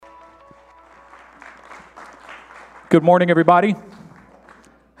Good morning, everybody.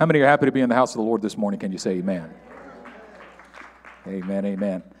 How many are happy to be in the house of the Lord this morning? Can you say amen? Amen,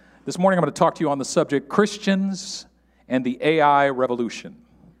 amen. This morning I'm going to talk to you on the subject, Christians and the AI revolution.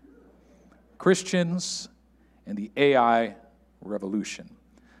 Christians and the AI revolution.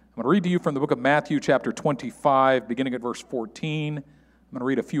 I'm going to read to you from the book of Matthew, chapter 25, beginning at verse 14. I'm going to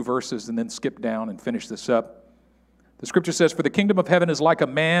read a few verses and then skip down and finish this up. The scripture says, "For the kingdom of heaven is like a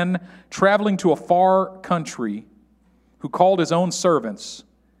man traveling to a far country, who called his own servants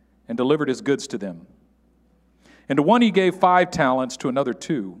and delivered his goods to them. And to one he gave 5 talents, to another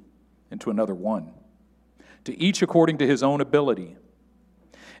 2, and to another 1, to each according to his own ability.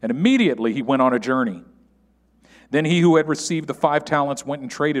 And immediately he went on a journey. Then he who had received the 5 talents went and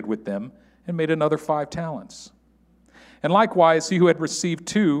traded with them and made another 5 talents. And likewise he who had received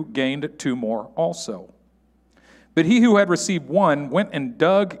 2 gained 2 more also. But he who had received 1 went and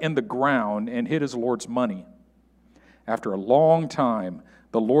dug in the ground and hid his Lord's money. After a long time,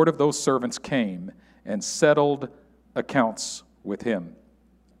 the Lord of those servants came and settled accounts with them.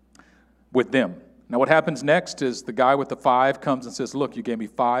 Now what happens next is the guy with the 5 comes and says, "Look, you gave me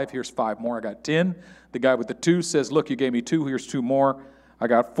 5, here's 5 more, I got 10. The guy with the 2 says, "Look, you gave me 2, here's 2 more, I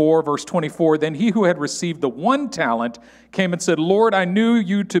got 4. Verse 24, "Then he who had received the 1 talent came and said, 'Lord, I knew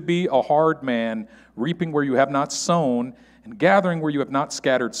you to be a hard man, reaping where you have not sown, and gathering where you have not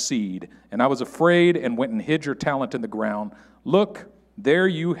scattered seed. And I was afraid and went and hid your talent in the ground. Look, there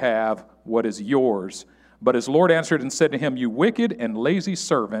you have what is yours.' But his Lord answered and said to him, 'You wicked and lazy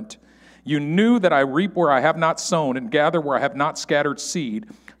servant, you knew that I reap where I have not sown and gather where I have not scattered seed.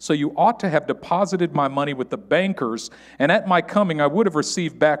 So you ought to have deposited my money with the bankers, and at my coming I would have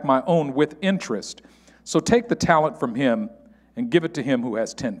received back my own with interest. So take the talent from him and give it to him who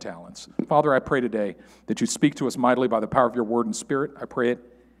has 10 talents. Father, I pray today that you speak to us mightily by the power of your word and spirit. I pray it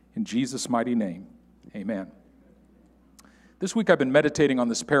in Jesus' mighty name. Amen. This week I've been meditating on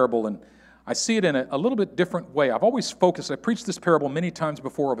this parable, and I see it in a little bit different way. I've preached this parable many times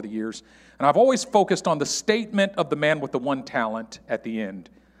before over the years, and I've always focused on the statement of the man with the 1 talent at the end.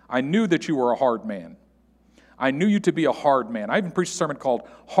 I knew that you were a hard man. I knew you to be a hard man. I even preached a sermon called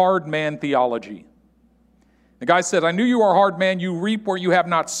Hard Man Theology. The guy said, "I knew you are a hard man, you reap where you have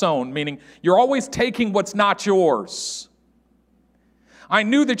not sown," meaning you're always taking what's not yours. I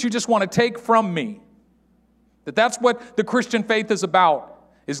knew that you just want to take from me. That's what the Christian faith is about,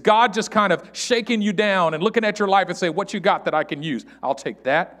 is God just kind of shaking you down and looking at your life and say, "What you got that I can use? I'll take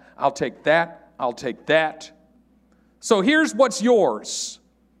that, I'll take that, I'll take that. So here's what's yours."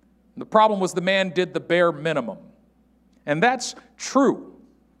 And the problem was the man did the bare minimum. And that's true.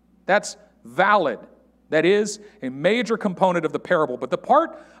 That's valid. That is a major component of the parable. But the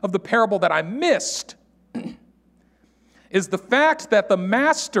part of the parable that I missed is the fact that the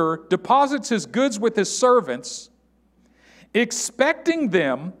master deposits his goods with his servants, expecting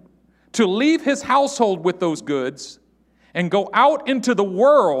them to leave his household with those goods and go out into the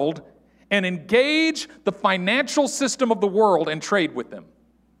world and engage the financial system of the world and trade with them.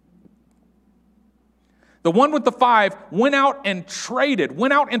 The one with the 5 went out and traded,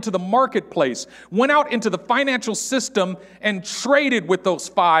 went out into the marketplace, went out into the financial system and traded with those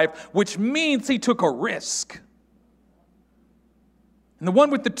 5, which means he took a risk. And the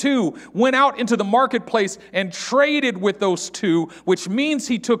one with the 2 went out into the marketplace and traded with those 2, which means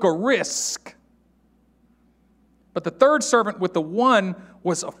he took a risk. But the third servant with the 1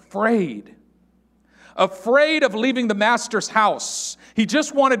 was afraid of leaving the master's house. He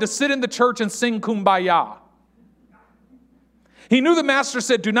just wanted to sit in the church and sing Kumbaya. He knew the master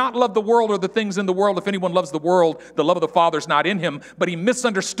said, "Do not love the world or the things in the world. If anyone loves the world, the love of the Father is not in him." But he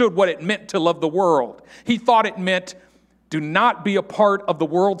misunderstood what it meant to love the world. He thought it meant, do not be a part of the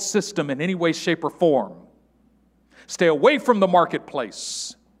world system in any way, shape, or form. Stay away from the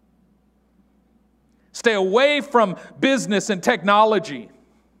marketplace. Stay away from business and technology.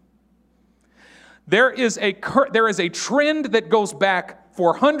 There is a trend that goes back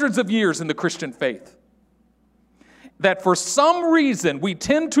for hundreds of years in the Christian faith, that for some reason we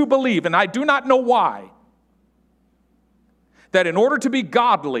tend to believe, and I do not know why, that in order to be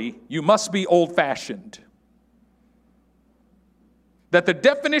godly, you must be old-fashioned. That the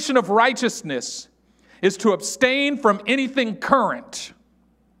definition of righteousness is to abstain from anything current.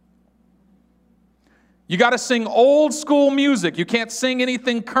 You got to sing old school music. You can't sing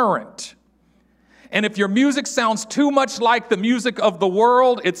anything current. And if your music sounds too much like the music of the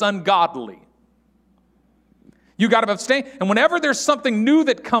world, it's ungodly. You got to abstain. And whenever there's something new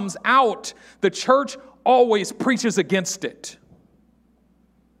that comes out, the church always preaches against it.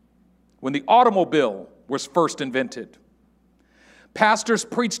 When the automobile was first invented, pastors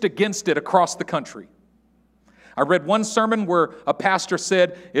preached against it across the country. I read one sermon where a pastor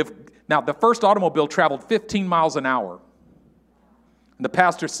said, now the first automobile traveled 15 miles an hour. And the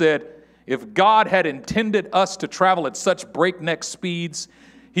pastor said, if God had intended us to travel at such breakneck speeds,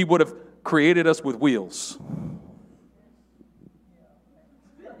 he would have created us with wheels.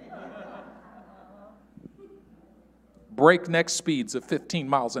 Breakneck speeds of 15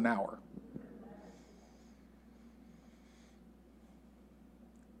 miles an hour.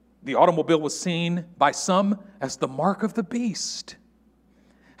 The automobile was seen by some as the mark of the beast.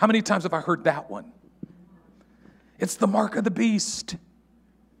 How many times have I heard that one? It's the mark of the beast.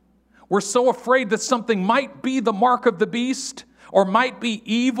 We're so afraid that something might be the mark of the beast or might be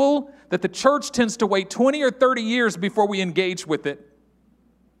evil that the church tends to wait 20 or 30 years before we engage with it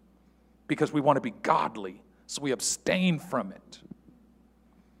because we want to be godly, so we abstain from it.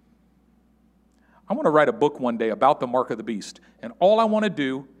 I want to write a book one day about the mark of the beast, and all I want to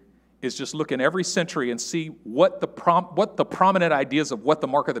do is just look in every century and see what the prominent ideas of what the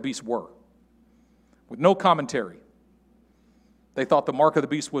mark of the beast were, with no commentary. They thought the mark of the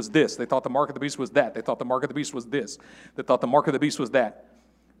beast was this. They thought the mark of the beast was that. They thought the mark of the beast was this. They thought the mark of the beast was that.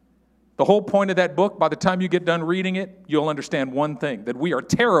 The whole point of that book, by the time you get done reading it, you'll understand one thing, that we are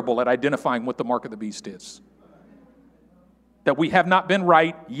terrible at identifying what the mark of the beast is. That we have not been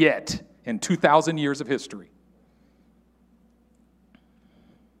right yet in 2,000 years of history.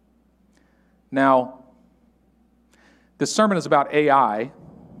 Now, this sermon is about AI. I'm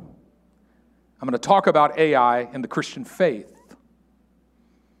going to talk about AI in the Christian faith.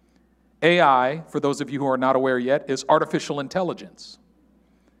 AI, for those of you who are not aware yet, is artificial intelligence.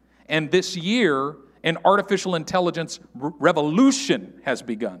 And this year, an artificial intelligence revolution has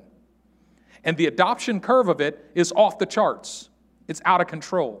begun. And the adoption curve of it is off the charts. It's out of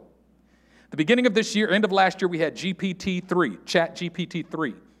control. The beginning of this year, end of last year, we had GPT-3,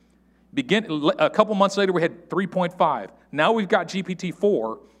 ChatGPT-3. A couple months later, we had 3.5. Now we've got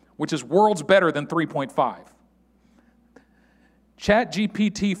GPT-4, which is worlds better than 3.5.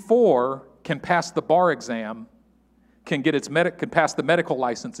 ChatGPT-4 can pass the bar exam, can pass the medical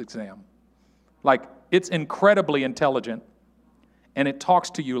license exam. Like, it's incredibly intelligent, and it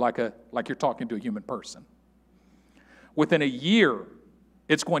talks to you like you're talking to a human person. Within a year,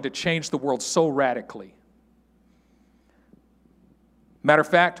 it's going to change the world so radically. Matter of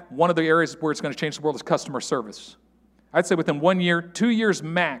fact, one of the areas where it's going to change the world is customer service. I'd say within 1 year, 2 years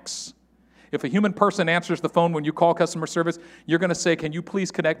max, if a human person answers the phone when you call customer service, you're going to say, can you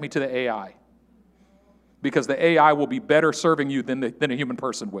please connect me to the AI? Because the AI will be better serving you than a human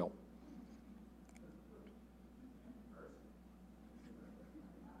person will.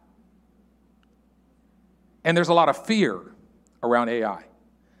 And there's a lot of fear around AI.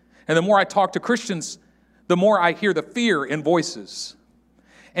 And the more I talk to Christians, the more I hear the fear in voices.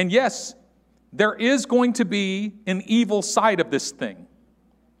 And yes, there is going to be an evil side of this thing.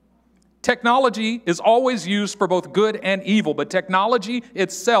 Technology is always used for both good and evil, but technology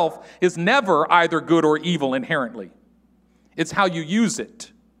itself is never either good or evil inherently. It's how you use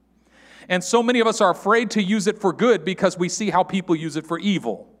it. And so many of us are afraid to use it for good because we see how people use it for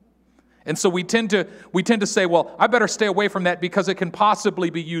evil. And so we tend to say, well, I better stay away from that because it can possibly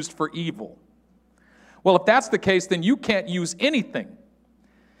be used for evil. Well, if that's the case, then you can't use anything,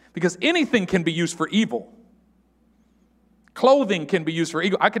 because anything can be used for evil. Clothing can be used for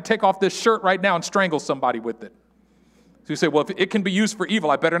evil. I could take off this shirt right now and strangle somebody with it. So you say, well, if it can be used for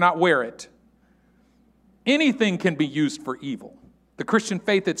evil, I better not wear it. Anything can be used for evil. The Christian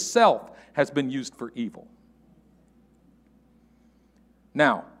faith itself has been used for evil.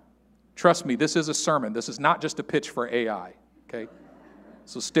 Now, trust me, this is a sermon. This is not just a pitch for AI, okay?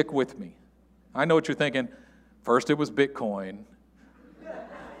 So stick with me. I know what you're thinking. First it was Bitcoin.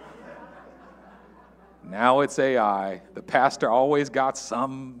 Now it's AI. The pastor always got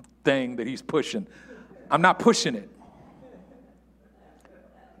something that he's pushing. I'm not pushing it.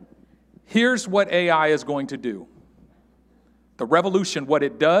 Here's what AI is going to do. The revolution, what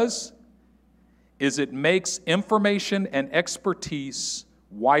it does is it makes information and expertise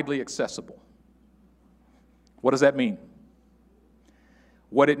widely accessible. What does that mean?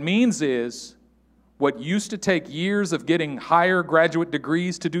 What it means is what used to take years of getting higher graduate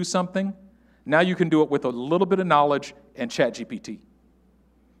degrees to do something, now you can do it with a little bit of knowledge and ChatGPT.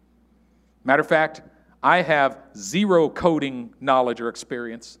 Matter of fact, I have zero coding knowledge or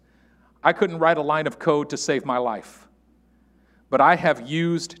experience. I couldn't write a line of code to save my life. But I have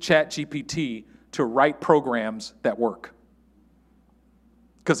used ChatGPT to write programs that work.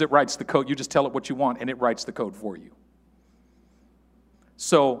 Because it writes the code. You just tell it what you want, and it writes the code for you.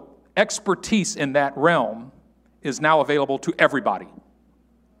 So expertise in that realm is now available to everybody.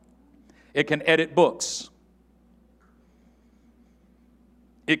 It can edit books.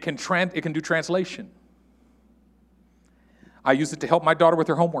 It can do translation. I use it to help my daughter with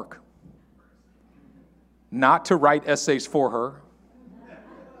her homework. Not to write essays for her.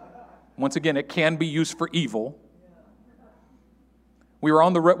 Once again, it can be used for evil. We were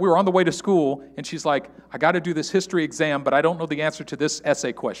on the way to school, and she's like, I got to do this history exam, but I don't know the answer to this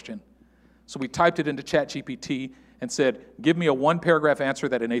essay question. So we typed it into ChatGPT and said, give me a one-paragraph answer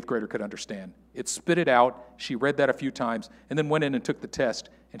that an 8th grader could understand. It spit it out. She read that a few times, and then went in and took the test,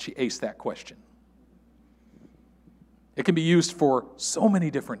 and she aced that question. It can be used for so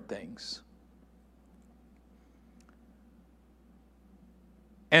many different things.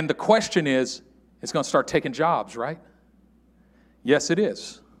 And the question is, it's going to start taking jobs, right? Yes, it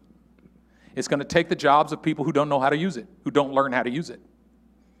is. It's going to take the jobs of people who don't know how to use it, who don't learn how to use it.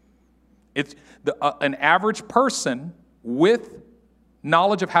 An average person with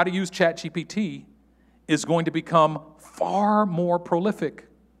knowledge of how to use ChatGPT is going to become far more prolific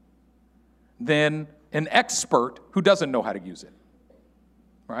than an expert who doesn't know how to use it,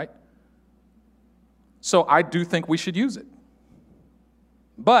 right? So I do think we should use it.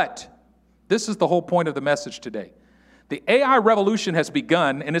 But this is the whole point of the message today. The AI revolution has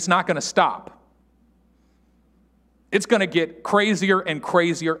begun, and it's not going to stop. It's going to get crazier and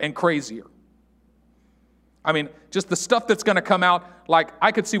crazier and crazier. I mean, just the stuff that's going to come out, like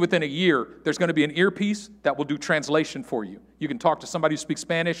I could see within a year, there's going to be an earpiece that will do translation for you. You can talk to somebody who speaks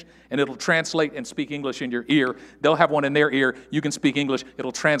Spanish, and it'll translate and speak English in your ear. They'll have one in their ear. You can speak English.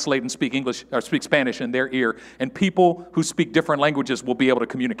 It'll translate and speak English or speak Spanish in their ear. And people who speak different languages will be able to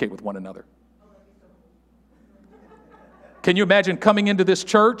communicate with one another. Can you imagine coming into this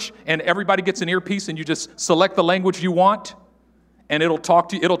church and everybody gets an earpiece and you just select the language you want and it'll talk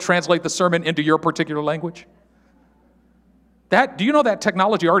to you, it'll translate the sermon into your particular language? Do you know that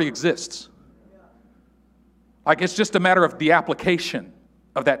technology already exists? Like, it's just a matter of the application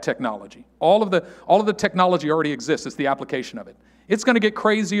of that technology. All of the technology already exists. It's the application of it. It's going to get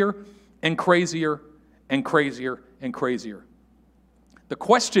crazier and crazier and crazier and crazier. The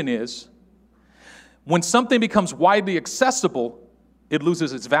question is, when something becomes widely accessible, it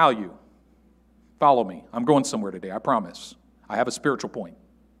loses its value. Follow me. I'm going somewhere today, I promise. I have a spiritual point.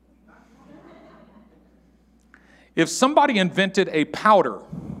 If somebody invented a powder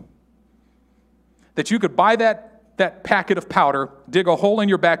that you could buy that packet of powder, dig a hole in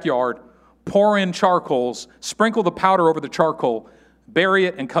your backyard, pour in charcoals, sprinkle the powder over the charcoal, bury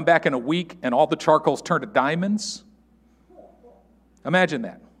it, and come back in a week, and all the charcoals turn to diamonds? Imagine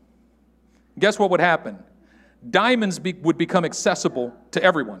that. Guess what would happen? Diamonds would become accessible to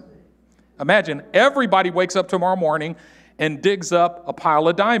everyone. Imagine everybody wakes up tomorrow morning and digs up a pile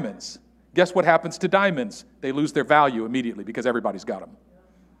of diamonds. Guess what happens to diamonds? They lose their value immediately because everybody's got them.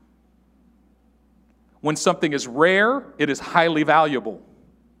 When something is rare, it is highly valuable.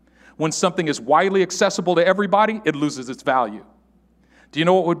 When something is widely accessible to everybody, it loses its value. Do you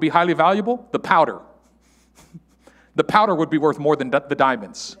know what would be highly valuable? The powder. The powder would be worth more than the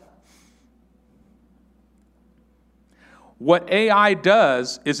diamonds. What AI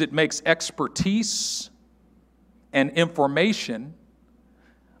does is it makes expertise and information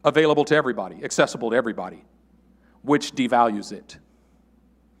available to everybody, accessible to everybody, which devalues it.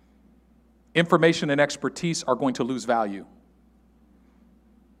 Information and expertise are going to lose value.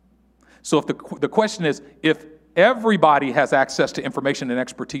 So if the question is, if everybody has access to information and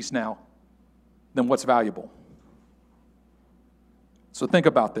expertise now, then what's valuable? So think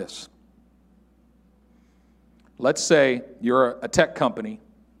about this. Let's say you're a tech company,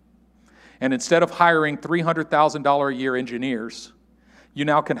 and instead of hiring $300,000 a year engineers, you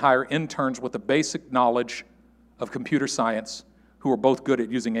now can hire interns with a basic knowledge of computer science who are both good at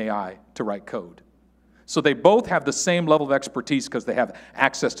using AI to write code. So they both have the same level of expertise because they have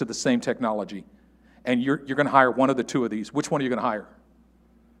access to the same technology. And you're going to hire one of the two of these. Which one are you going to hire?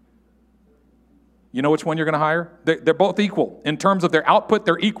 You know which one you're going to hire? They're both equal. In terms of their output,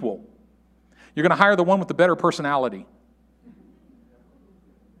 they're equal. You're going to hire the one with the better personality.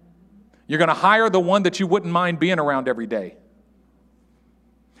 You're going to hire the one that you wouldn't mind being around every day.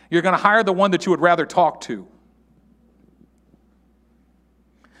 You're going to hire the one that you would rather talk to.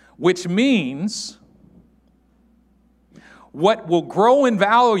 Which means what will grow in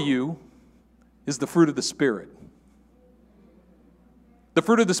value is the fruit of the Spirit. The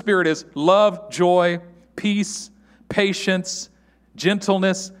fruit of the Spirit is love, joy, peace, patience,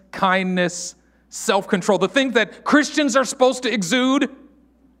 gentleness, kindness, self-control. The things that Christians are supposed to exude.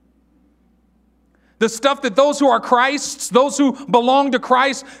 The stuff that those who are Christ's, those who belong to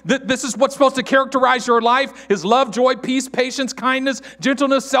Christ, this is what's supposed to characterize your life, is love, joy, peace, patience, kindness,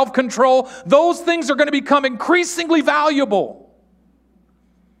 gentleness, self-control. Those things are going to become increasingly valuable.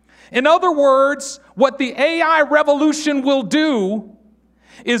 In other words, what the AI revolution will do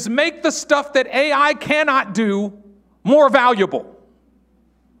is make the stuff that AI cannot do more valuable.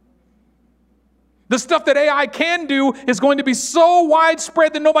 The stuff that AI can do is going to be so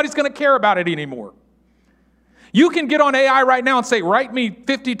widespread that nobody's going to care about it anymore. You can get on AI right now and say, write me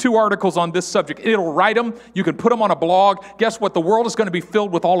 52 articles on this subject. It'll write them. You can put them on a blog. Guess what? The world is going to be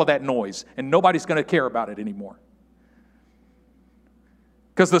filled with all of that noise, and nobody's going to care about it anymore.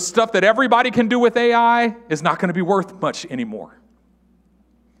 Because the stuff that everybody can do with AI is not going to be worth much anymore.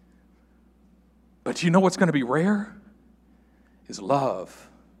 But you know what's going to be rare? Is love,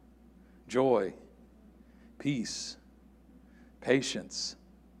 joy, peace, patience,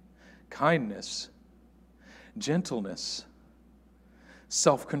 kindness, gentleness,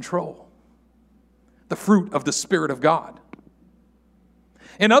 self-control, the fruit of the Spirit of God.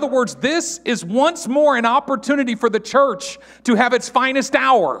 In other words, this is once more an opportunity for the church to have its finest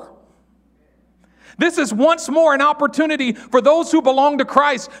hour. This is once more an opportunity for those who belong to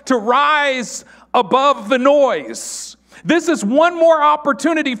Christ to rise above the noise. This is one more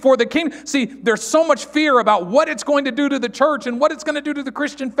opportunity for the kingdom. See, there's so much fear about what it's going to do to the church and what it's going to do to the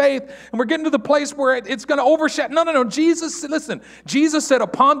Christian faith. And we're getting to the place where it's going to overshadow. No. Jesus, listen, Jesus said,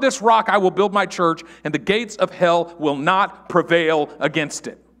 upon this rock I will build my church, and the gates of hell will not prevail against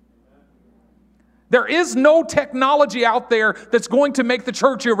it. There is no technology out there that's going to make the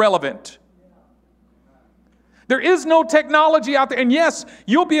church irrelevant. There is no technology out there. And yes,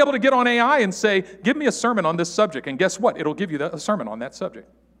 you'll be able to get on AI and say, give me a sermon on this subject. And guess what? It'll give you a sermon on that subject.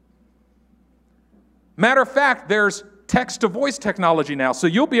 Matter of fact, there's text-to-voice technology now. So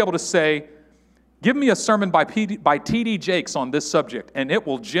you'll be able to say, give me a sermon by T.D. Jakes on this subject. And it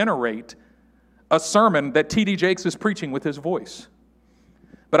will generate a sermon that T.D. Jakes is preaching with his voice.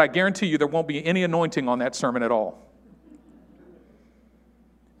 But I guarantee you there won't be any anointing on that sermon at all.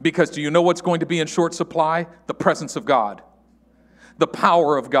 Because do you know what's going to be in short supply? The presence of God, the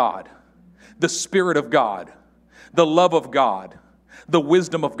power of God, the Spirit of God, the love of God, the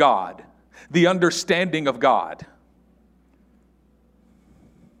wisdom of God, the understanding of God.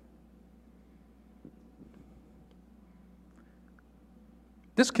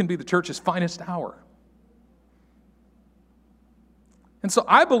 This can be the church's finest hour. And so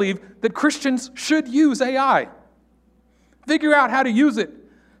I believe that Christians should use AI. Figure out how to use it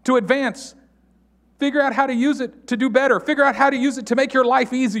to advance. Figure out how to use it to do better. Figure out how to use it to make your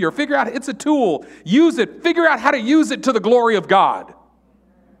life easier. Figure out it's a tool. Use it. Figure out how to use it to the glory of God.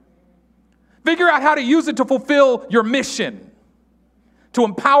 Figure out how to use it to fulfill your mission, to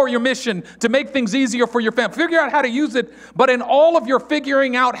empower your mission, to make things easier for your family. Figure out how to use it, but in all of your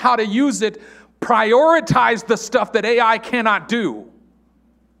figuring out how to use it, prioritize the stuff that AI cannot do.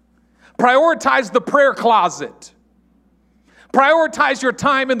 Prioritize the prayer closet. Prioritize your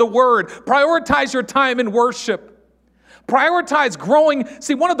time in the Word. Prioritize your time in worship. Prioritize growing.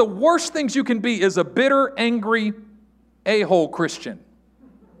 See, one of the worst things you can be is a bitter, angry, a-hole Christian.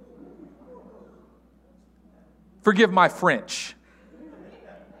 Forgive my French.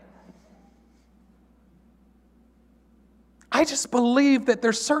 I just believe that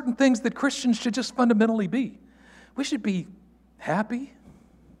there's certain things that Christians should just fundamentally be. We should be happy.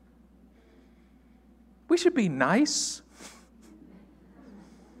 We should be nice.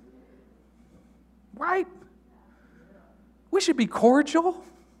 Right? We should be cordial.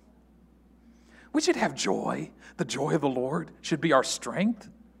 We should have joy. The joy of the Lord should be our strength.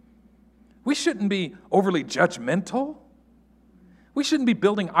 We shouldn't be overly judgmental. We shouldn't be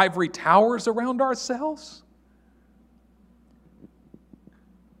building ivory towers around ourselves.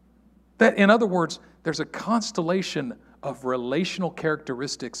 That, in other words, there's a constellation of relational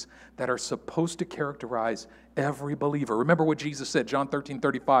characteristics that are supposed to characterize every believer. Remember what Jesus said, John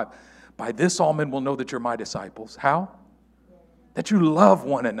 13:35. By this all men will know that you're my disciples. How? That you love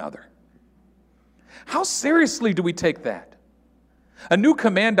one another. How seriously do we take that? A new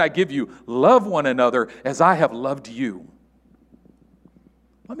command I give you, love one another as I have loved you.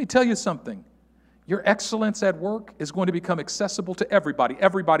 Let me tell you something. Your excellence at work is going to become accessible to everybody.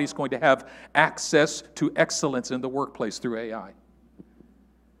 Everybody's going to have access to excellence in the workplace through AI.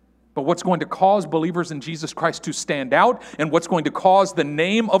 But what's going to cause believers in Jesus Christ to stand out and what's going to cause the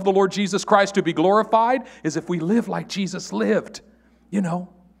name of the Lord Jesus Christ to be glorified is if we live like Jesus lived. You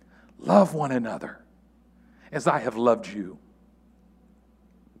know, love one another as I have loved you.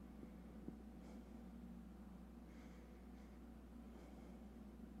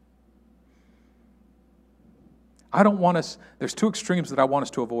 I don't want us, there's two extremes that I want us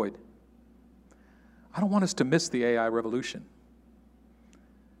to avoid. I don't want us to miss the AI revolution.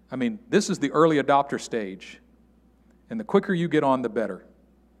 I mean, this is the early adopter stage. And the quicker you get on, the better.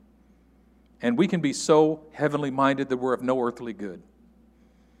 And we can be so heavenly minded that we're of no earthly good.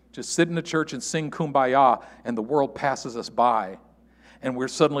 Just sit in the church and sing Kumbaya, and the world passes us by. And we're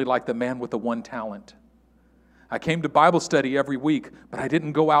suddenly like the man with the one talent. I came to Bible study every week, but I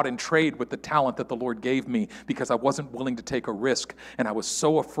didn't go out and trade with the talent that the Lord gave me because I wasn't willing to take a risk, and I was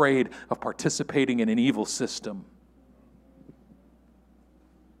so afraid of participating in an evil system.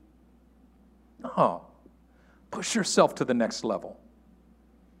 No. Push yourself to the next level.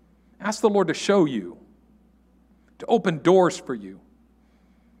 Ask the Lord to show you, to open doors for you.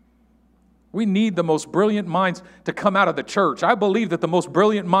 We need the most brilliant minds to come out of the church. I believe that the most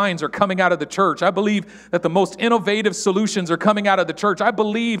brilliant minds are coming out of the church. I believe that the most innovative solutions are coming out of the church. I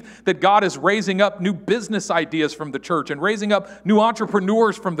believe that God is raising up new business ideas from the church and raising up new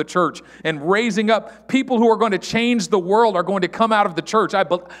entrepreneurs from the church and raising up people who are going to change the world are going to come out of the church.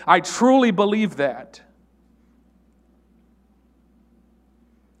 I truly believe that.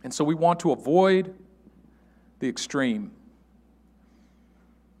 And so we want to avoid the extreme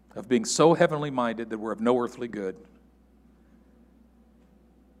of being so heavenly minded that we're of no earthly good.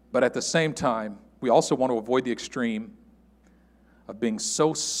 But at the same time, we also want to avoid the extreme of being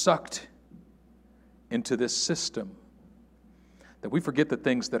so sucked into this system that we forget the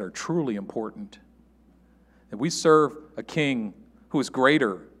things that are truly important. That we serve a king who is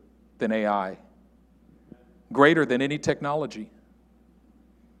greater than AI, greater than any technology,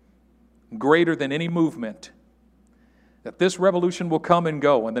 greater than any movement. That this revolution will come and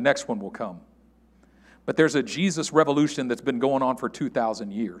go, and the next one will come. But there's a Jesus revolution that's been going on for 2,000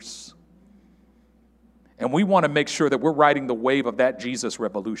 years. And we want to make sure that we're riding the wave of that Jesus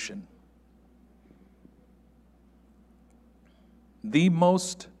revolution. The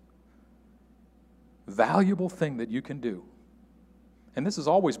most valuable thing that you can do, and this has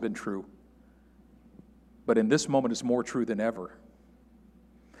always been true, but in this moment it's more true than ever.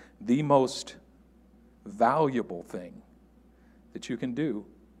 The most valuable thing that you can do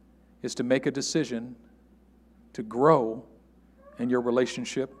is to make a decision to grow in your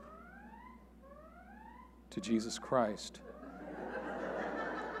relationship to Jesus Christ.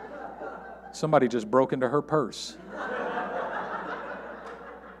 Somebody just broke into her purse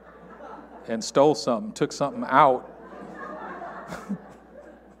and stole something, took something out.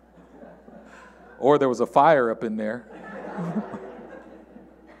 Or there was a fire up in there.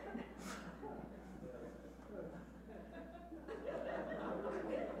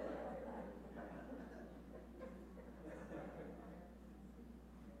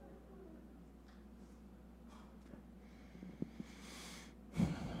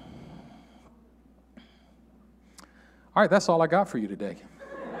 All right, that's all I got for you today.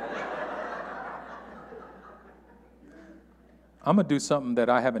 I'm going to do something that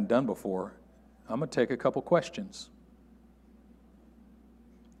I haven't done before. I'm going to take a couple questions.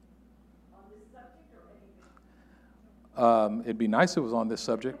 On this subject or anything? It'd be nice if it was on this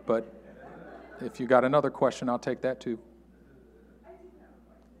subject, but if you got another question, I'll take that too. I do have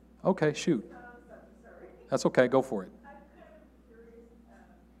a question. Okay, shoot. Sorry. That's okay, go for it. I'm kind of curious, I'm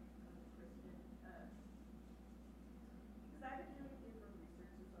a Christian, because I've been doing different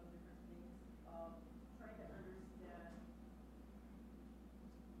researches on different things, trying to understand,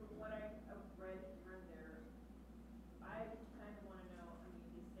 from what I've read here and there, I kind of want to know, I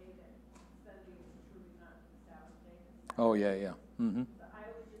mean, they say that Sunday is truly not the Sabbath day. Oh, yeah. Mm-hmm. So I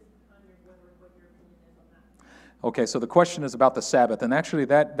was just wondering what your opinion is on that. Okay, so the question is about the Sabbath, and actually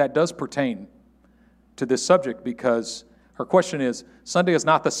that does pertain to this subject because her question is, Sunday is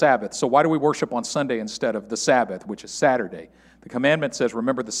not the Sabbath, so why do we worship on Sunday instead of the Sabbath, which is Saturday? The commandment says,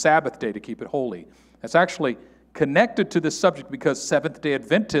 remember the Sabbath day to keep it holy. That's actually connected to this subject because Seventh-day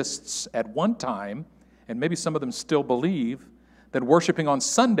Adventists at one time, and maybe some of them still believe, that worshiping on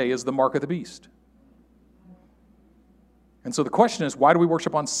Sunday is the mark of the beast. And so the question is, why do we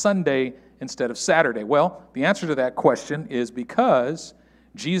worship on Sunday instead of Saturday? Well, the answer to that question is because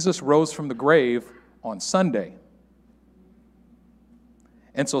Jesus rose from the grave on Sunday.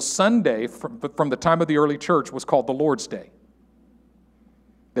 And so Sunday, from the time of the early church, was called the Lord's Day.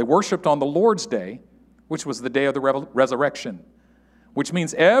 They worshiped on the Lord's Day, which was the day of the resurrection, which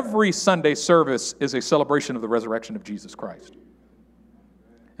means every Sunday service is a celebration of the resurrection of Jesus Christ.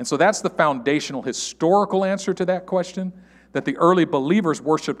 And so that's the foundational historical answer to that question, that the early believers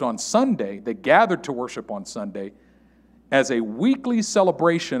worshiped on Sunday. They gathered to worship on Sunday as a weekly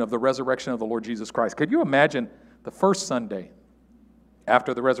celebration of the resurrection of the Lord Jesus Christ. Could you imagine the first Sunday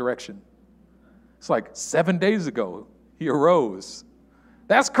after the resurrection? It's like 7 days ago, he arose.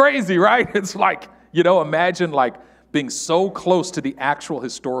 That's crazy, right? It's like, imagine like being so close to the actual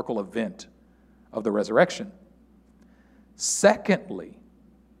historical event of the resurrection. Secondly,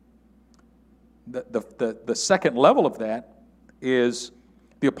 The second level of that is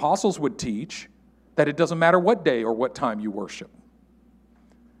the apostles would teach that it doesn't matter what day or what time you worship.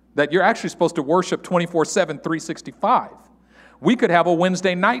 That you're actually supposed to worship 24/7, 365. We could have a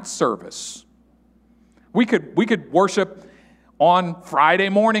Wednesday night service. We could worship on Friday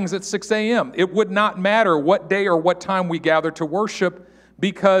mornings at 6 a.m. It would not matter what day or what time we gather to worship,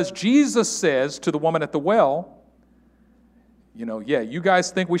 because Jesus says to the woman at the well, you guys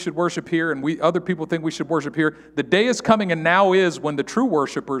think we should worship here, and other people think we should worship here. The day is coming, and now is, when the true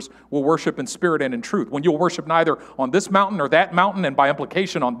worshipers will worship in spirit and in truth. When you'll worship neither on this mountain or that mountain, and by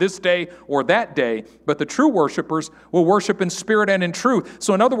implication on this day or that day, but the true worshipers will worship in spirit and in truth.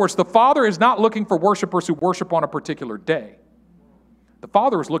 So in other words, the Father is not looking for worshipers who worship on a particular day. The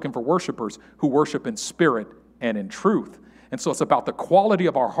Father is looking for worshipers who worship in spirit and in truth. And so it's about the quality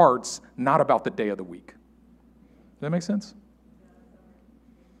of our hearts, not about the day of the week. Does that make sense?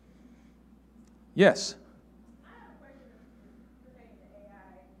 Yes. I have a question pertaining to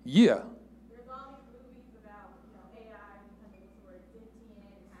AI. Yeah. There's all these movies about, AI becoming sort of sentient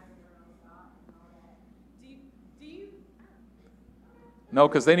and having their own thoughts and all that. Do you? No,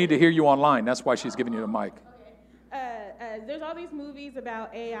 because they need to hear you online. That's why she's giving you the mic. Okay. There's all these movies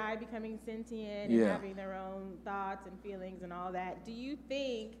about AI becoming sentient and having their own thoughts and feelings and all that. Do you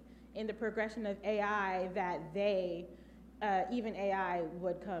think in the progression of AI that even AI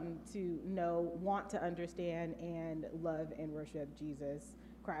would come to want to understand and love and worship Jesus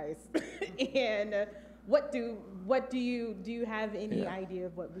Christ? And what do you have any idea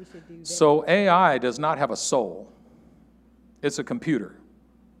of what we should do there? So AI does not have a soul. It's a computer.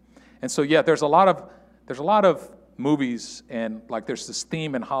 And so there's a lot of movies, and like there's this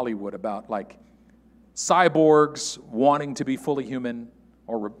theme in Hollywood about like cyborgs wanting to be fully human,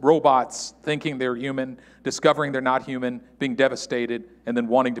 or robots thinking they're human, discovering they're not human, being devastated, and then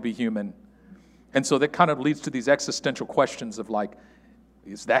wanting to be human. And so that kind of leads to these existential questions of like,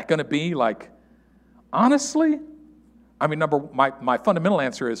 is that going to be like, honestly? I mean, my fundamental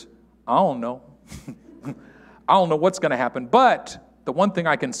answer is, I don't know. I don't know what's going to happen. But the one thing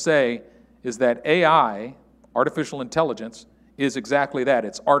I can say is that AI, artificial intelligence, is exactly that.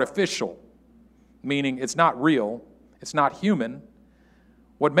 It's artificial, meaning it's not real, it's not human.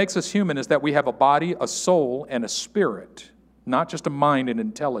 What makes us human is that we have a body, a soul, and a spirit, not just a mind and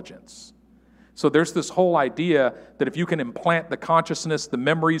intelligence. So there's this whole idea that if you can implant the consciousness, the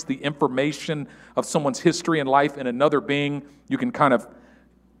memories, the information of someone's history and life in another being, you can kind of,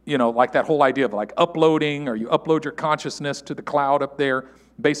 like that whole idea of like uploading, or you upload your consciousness to the cloud up there,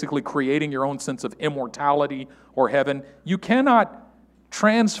 basically creating your own sense of immortality or heaven. You cannot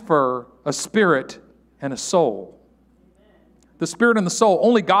transfer a spirit and a soul. The spirit and the soul,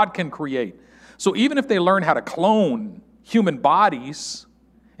 only God can create. So even if they learn how to clone human bodies,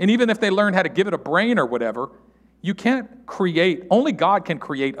 and even if they learn how to give it a brain or whatever, you can't create, only God can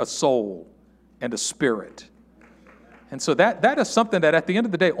create a soul and a spirit. And so that is something that at the end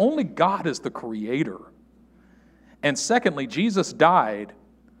of the day, only God is the creator. And secondly, Jesus died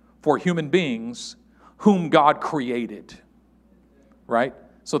for human beings whom God created, right?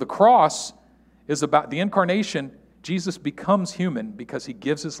 So the cross is about the incarnation. Jesus becomes human because he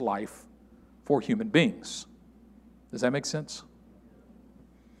gives his life for human beings. Does that make sense?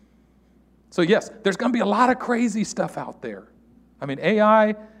 So yes, there's going to be a lot of crazy stuff out there. I mean,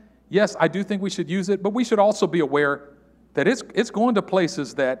 AI, yes, I do think we should use it, but we should also be aware that it's going to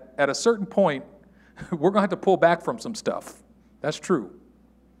places that at a certain point, we're going to have to pull back from some stuff. That's true.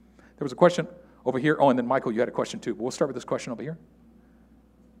 There was a question over here. Oh, and then Michael, you had a question too. But we'll start with this question over here.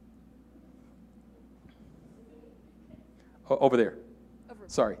 Over there.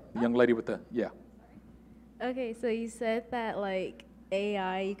 Sorry, the young lady with the, Okay, so you said that like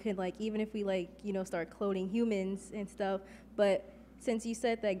AI, you could like, even if we start cloning humans and stuff, but since you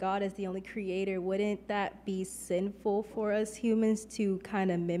said that God is the only creator, wouldn't that be sinful for us humans to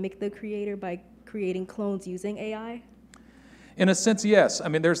kind of mimic the creator by creating clones using AI? In a sense, yes. I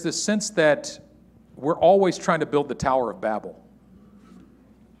mean, there's this sense that we're always trying to build the Tower of Babel,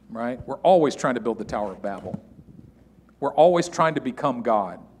 right? We're always trying to build the Tower of Babel. We're always trying to become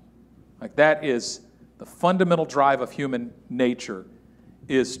God. Like that is the fundamental drive of human nature,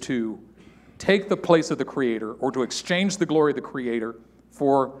 is to take the place of the Creator, or to exchange the glory of the Creator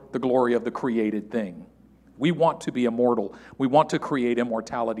for the glory of the created thing. We want to be immortal. We want to create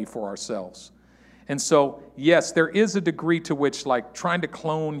immortality for ourselves. And so, yes, there is a degree to which, like, trying to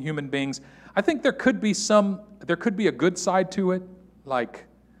clone human beings, I think there could be a good side to it. Like,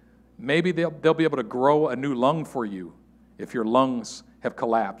 maybe they'll be able to grow a new lung for you if your lungs have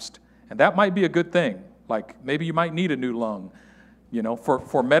collapsed. And that might be a good thing. Like, maybe you might need a new lung. You know,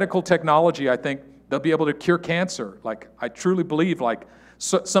 for medical technology, I think they'll be able to cure cancer. Like, I truly believe, like,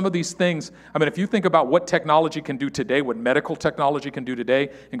 some of these things, I mean, if you think about what technology can do today, what medical technology can do today,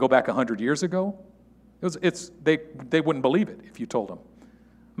 and go back 100 years ago, they wouldn't believe it if you told them.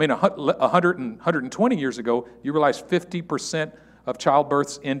 I mean, 120 years ago, you realize 50% of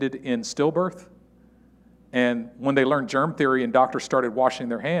childbirths ended in stillbirth. And when they learned germ theory and doctors started washing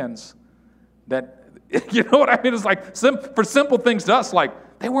their hands, that, you know what I mean? It's like, for simple things to us,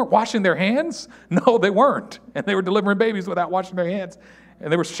 like, they weren't washing their hands? No, they weren't. And they were delivering babies without washing their hands.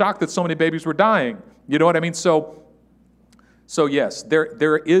 And they were shocked that so many babies were dying. You know what I mean? So yes,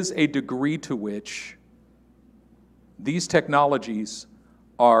 there is a degree to which these technologies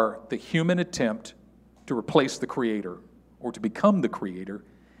are the human attempt to replace the Creator or to become the Creator.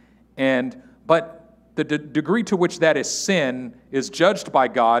 But the degree to which that is sin is judged by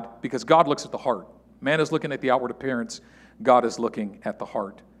God, because God looks at the heart. Man is looking at the outward appearance. God is looking at the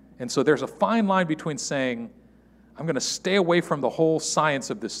heart. And so there's a fine line between saying, I'm going to stay away from the whole science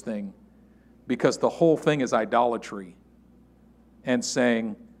of this thing because the whole thing is idolatry, and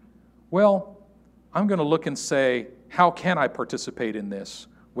saying, well, I'm going to look and say, how can I participate in this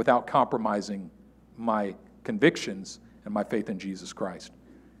without compromising my convictions and my faith in Jesus Christ?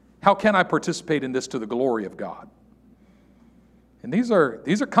 How can I participate in this to the glory of God? And these are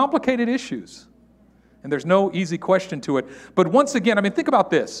complicated issues. And there's no easy question to it. But once again, I mean, think about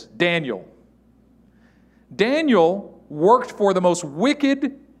this. Daniel. Daniel worked for the most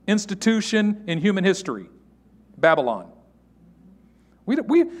wicked institution in human history, Babylon.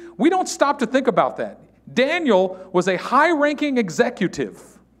 We don't stop to think about that. Daniel was a high-ranking executive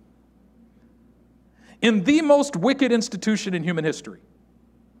in the most wicked institution in human history,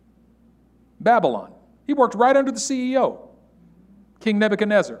 Babylon. He worked right under the CEO, King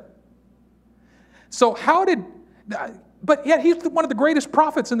Nebuchadnezzar. So but yet he's one of the greatest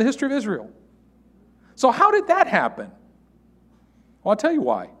prophets in the history of Israel. So how did that happen? Well, I'll tell you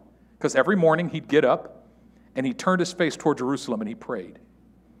why. Because every morning he'd get up and he turned his face toward Jerusalem and he prayed.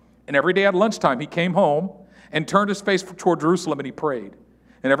 And every day at lunchtime he came home and turned his face toward Jerusalem and he prayed.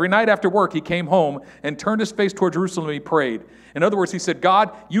 And every night after work he came home and turned his face toward Jerusalem and he prayed. In other words, he said,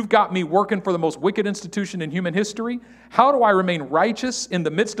 God, you've got me working for the most wicked institution in human history. How do I remain righteous in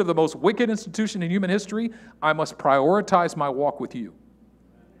the midst of the most wicked institution in human history? I must prioritize my walk with you.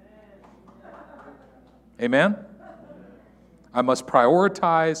 Amen? I must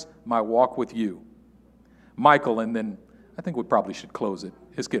prioritize my walk with you. Michael, and then I think we probably should close it.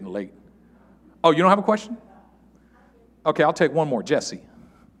 It's getting late. Oh, you don't have a question? Okay, I'll take one more. Jesse.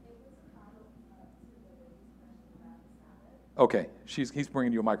 Okay, he's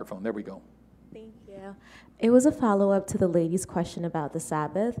bringing you a microphone. There we go. Thank you. It was a follow-up to the lady's question about the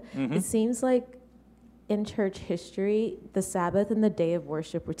Sabbath. Mm-hmm. It seems like in church history, the Sabbath and the day of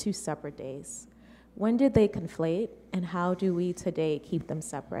worship were two separate days. When did they conflate, and how do we today keep them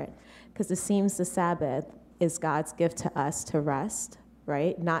separate? Because it seems the Sabbath is God's gift to us to rest,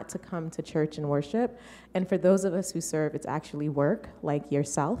 right? Not to come to church and worship. And for those of us who serve, it's actually work, like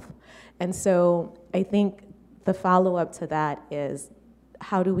yourself. And so I think the follow-up to that is,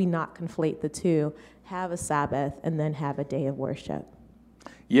 how do we not conflate the two, have a Sabbath, and then have a day of worship?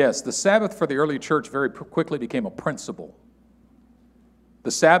 Yes, the Sabbath for the early church very quickly became a principle.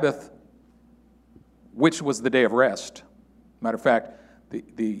 The Sabbath, which was the day of rest. Matter of fact,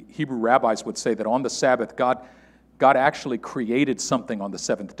 the Hebrew rabbis would say that on the Sabbath, God actually created something on the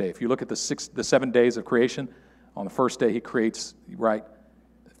seventh day. If you look at the 7 days of creation, on the first day he creates, right?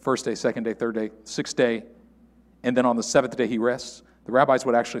 First day, second day, third day, sixth day, and then on the seventh day he rests. The rabbis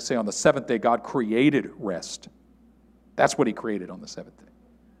would actually say on the seventh day God created rest. That's what he created on the seventh day.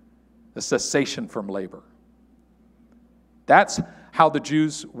 The cessation from labor. That's how the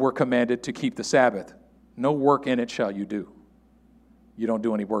Jews were commanded to keep the Sabbath. No work in it shall you do. You don't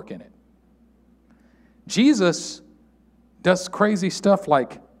do any work in it. Jesus does crazy stuff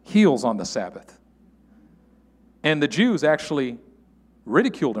like heals on the Sabbath. And the Jews actually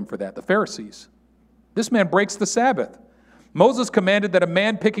ridiculed him for that, the Pharisees. This man breaks the Sabbath. Moses commanded that a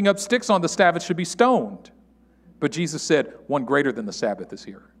man picking up sticks on the Sabbath should be stoned. But Jesus said, one greater than the Sabbath is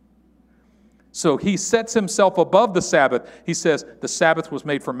here. So he sets himself above the Sabbath. He says, the Sabbath was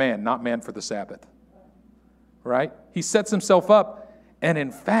made for man, not man for the Sabbath. Right? He sets himself up. And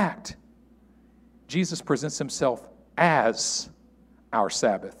in fact, Jesus presents himself as our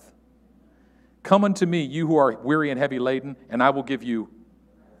Sabbath. Come unto me, you who are weary and heavy laden, and I will give you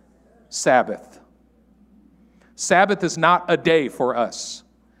Sabbath. Sabbath is not a day for us.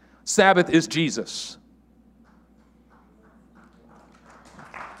 Sabbath is Jesus.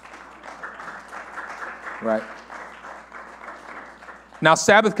 Right? Now,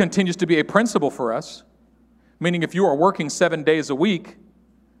 Sabbath continues to be a principle for us, meaning if you are working 7 days a week,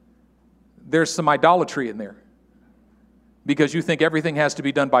 there's some idolatry in there because you think everything has to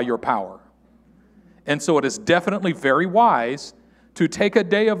be done by your power. And so it is definitely very wise to take a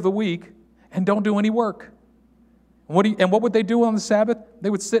day of the week and don't do any work. And what would they do on the Sabbath? They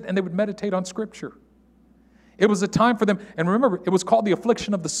would sit and they would meditate on Scripture. It was a time for them, and remember, it was called the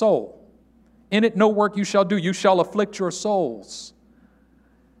affliction of the soul. In it no work you shall do, you shall afflict your souls.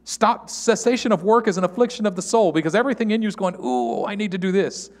 Cessation of work is an affliction of the soul because everything in you is going, ooh, I need to do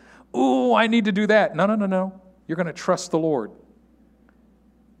this. Ooh, I need to do that. No. You're going to trust the Lord.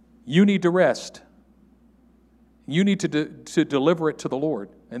 You need to rest. You need to deliver it to the Lord.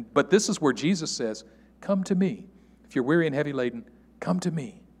 But this is where Jesus says, come to me. If you're weary and heavy laden, come to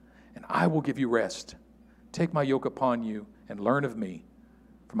me, and I will give you rest. Take my yoke upon you and learn of me,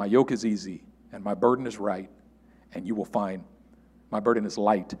 for my yoke is easy and my burden is right, and you will find, my burden is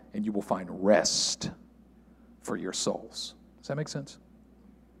light, and you will find rest for your souls. Does that make sense?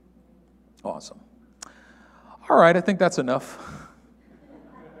 Awesome. All right, I think that's enough.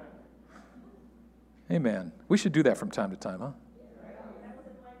 Amen. We should do that from time to time, huh?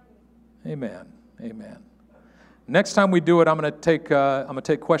 Amen. Amen. Next time we do it, I'm going to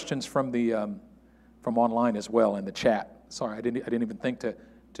take questions from from online as well in the chat. Sorry, I didn't even think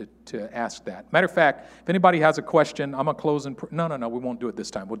to ask that. Matter of fact, if anybody has a question, I'm going to close and no, we won't do it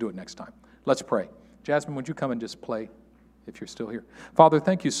this time. We'll do it next time. Let's pray. Jasmine, would you come and just play if you're still here? Father,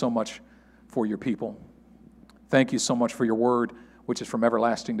 thank you so much for your people. Thank you so much for your word, which is from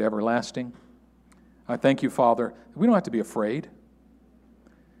everlasting to everlasting. I thank you, Father. We don't have to be afraid.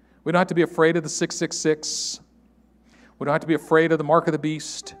 We don't have to be afraid of the 666. We don't have to be afraid of the mark of the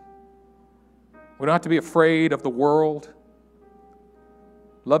beast. We don't have to be afraid of the world.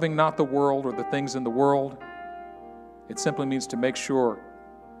 Loving not the world or the things in the world. It simply means to make sure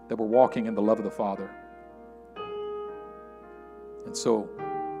that we're walking in the love of the Father. And so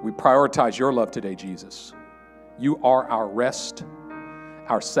we prioritize your love today, Jesus. You are our rest,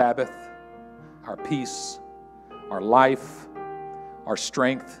 our Sabbath, our peace, our life, our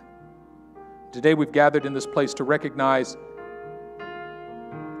strength. Today we've gathered in this place to recognize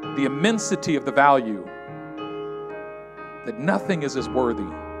the immensity of the value, that nothing is as worthy,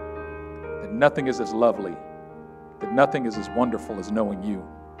 that nothing is as lovely, that nothing is as wonderful as knowing you.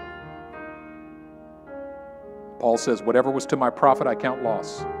 Paul says, whatever was to my profit I count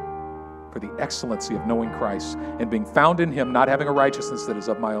loss for the excellency of knowing Christ and being found in him, not having a righteousness that is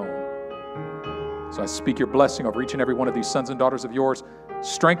of my own. So I speak your blessing over each and every one of these sons and daughters of yours.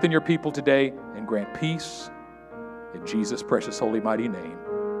 Strengthen your people today and grant peace in Jesus' precious, holy, mighty name.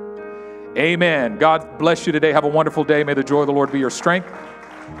 Amen. God bless you today. Have a wonderful day. May the joy of the Lord be your strength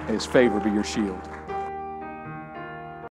and his favor be your shield.